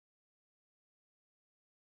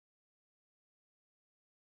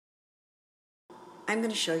I'm going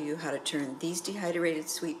to show you how to turn these dehydrated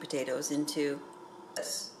sweet potatoes into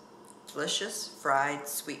delicious fried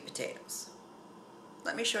sweet potatoes.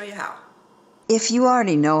 Let me show you how. If you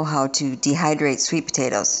already know how to dehydrate sweet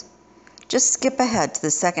potatoes, just skip ahead to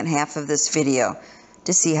the second half of this video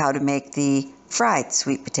to see how to make the fried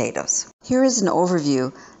sweet potatoes. Here is an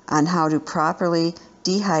overview on how to properly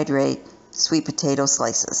dehydrate sweet potato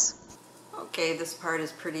slices. Okay, this part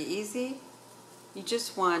is pretty easy. You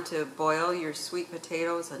just want to boil your sweet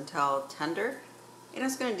potatoes until tender, and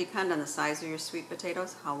it's going to depend on the size of your sweet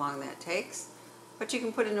potatoes, how long that takes, but you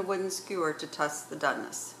can put in a wooden skewer to test the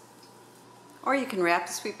doneness. Or you can wrap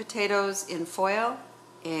the sweet potatoes in foil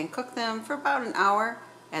and cook them for about an hour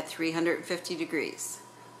at 350 degrees.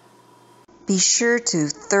 Be sure to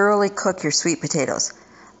thoroughly cook your sweet potatoes,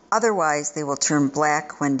 otherwise they will turn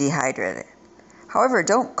black when dehydrated. However,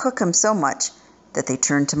 don't cook them so much that they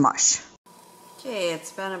turn to mush. Okay,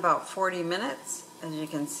 it's been about 40 minutes. As you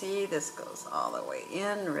can see, this goes all the way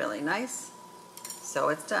in, really nice. So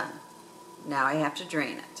it's done. Now I have to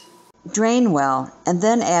drain it. Drain well and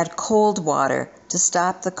then add cold water to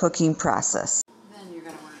stop the cooking process. Then you're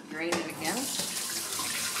going to want to drain it again.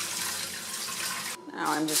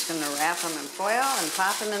 Now I'm just going to wrap them in foil and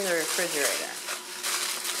pop them in the refrigerator.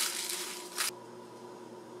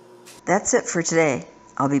 That's it for today.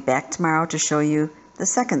 I'll be back tomorrow to show you the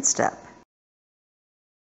second step.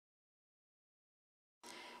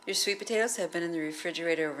 Your sweet potatoes have been in the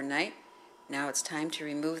refrigerator overnight. Now it's time to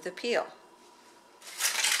remove the peel.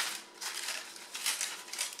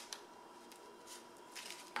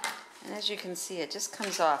 And as you can see, it just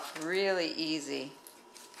comes off really easy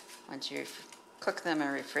once you cook them and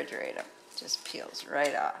refrigerate them. It just peels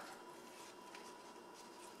right off.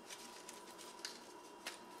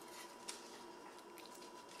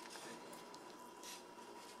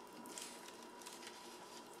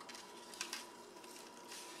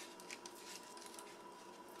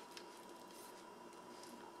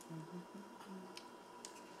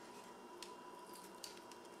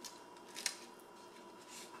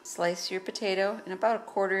 Slice your potato in about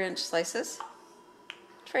 1/4 inch slices.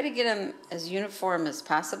 Try to get them as uniform as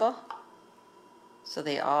possible so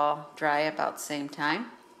they all dry about the same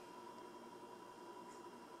time.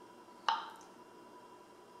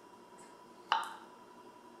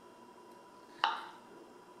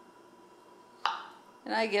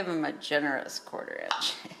 And I give them a generous 1/4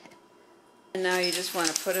 inch. And now you just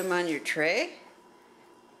want to put them on your tray,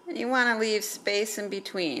 and you want to leave space in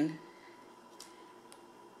between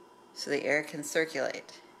so the air can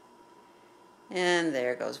circulate. And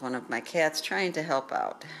there goes one of my cats trying to help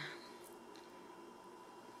out.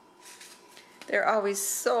 They're always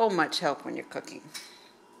so much help when you're cooking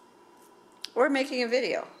or making a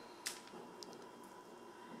video.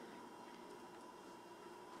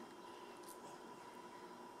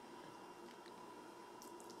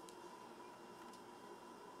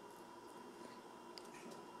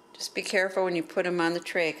 Just be careful when you put them on the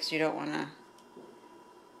tray because you don't want to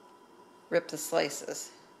rip the slices,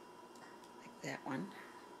 like that one.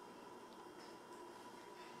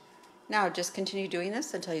 Now just continue doing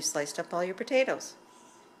this until you've sliced up all your potatoes.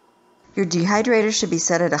 Your dehydrator should be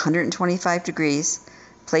set at 125 degrees.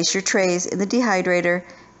 Place your trays in the dehydrator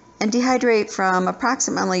and dehydrate from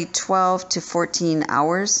approximately 12 to 14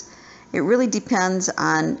 hours. It really depends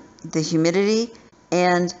on the humidity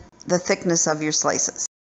and the thickness of your slices.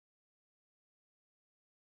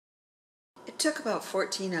 It took about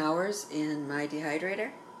 14 hours in my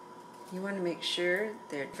dehydrator. You want to make sure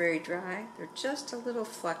they're very dry. They're just a little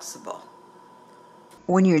flexible.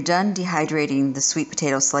 When you're done dehydrating the sweet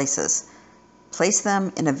potato slices, place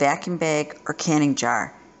them in a vacuum bag or canning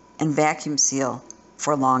jar and vacuum seal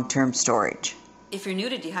for long-term storage. If you're new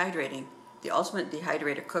to dehydrating, the Ultimate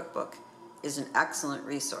Dehydrator Cookbook is an excellent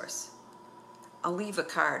resource. I'll leave a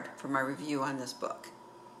card for my review on this book.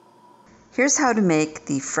 Here's how to make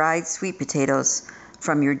the fried sweet potatoes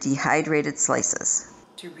from your dehydrated slices.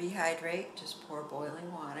 To rehydrate, just pour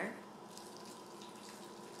boiling water.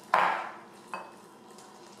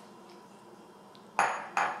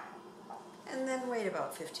 And then wait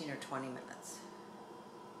about 15 or 20 minutes.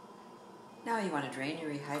 Now you want to drain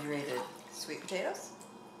your rehydrated sweet potatoes.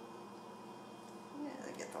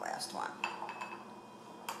 Yeah, get the last one.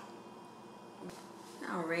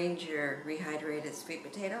 Now arrange your rehydrated sweet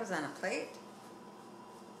potatoes on a plate,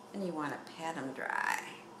 and you want to pat them dry.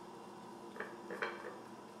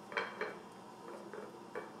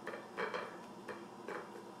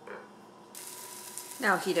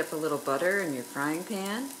 Now heat up a little butter in your frying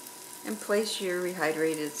pan and place your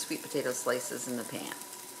rehydrated sweet potato slices in the pan.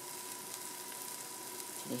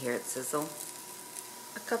 Can you hear it sizzle?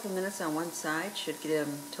 A couple minutes on one side should get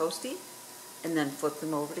them toasty, and then flip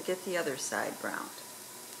them over to get the other side browned.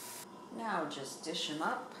 Now just dish them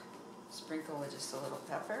up, sprinkle with just a little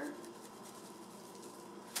pepper,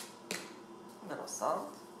 a little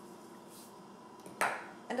salt,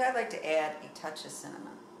 and I like to add a touch of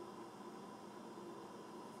cinnamon.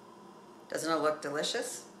 Doesn't it look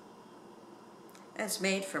delicious? And it's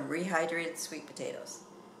made from rehydrated sweet potatoes.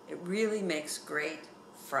 It really makes great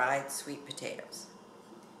fried sweet potatoes.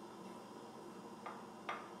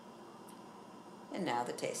 And now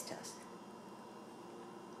the taste test.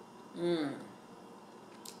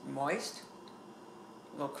 Moist,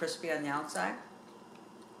 a little crispy on the outside.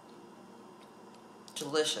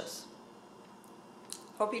 Delicious.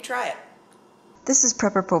 Hope you try it. This is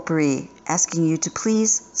Prepper Potpourri asking you to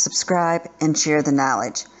please subscribe and share the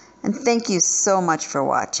knowledge. And thank you so much for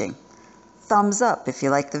watching. Thumbs up if you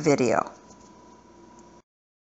like the video.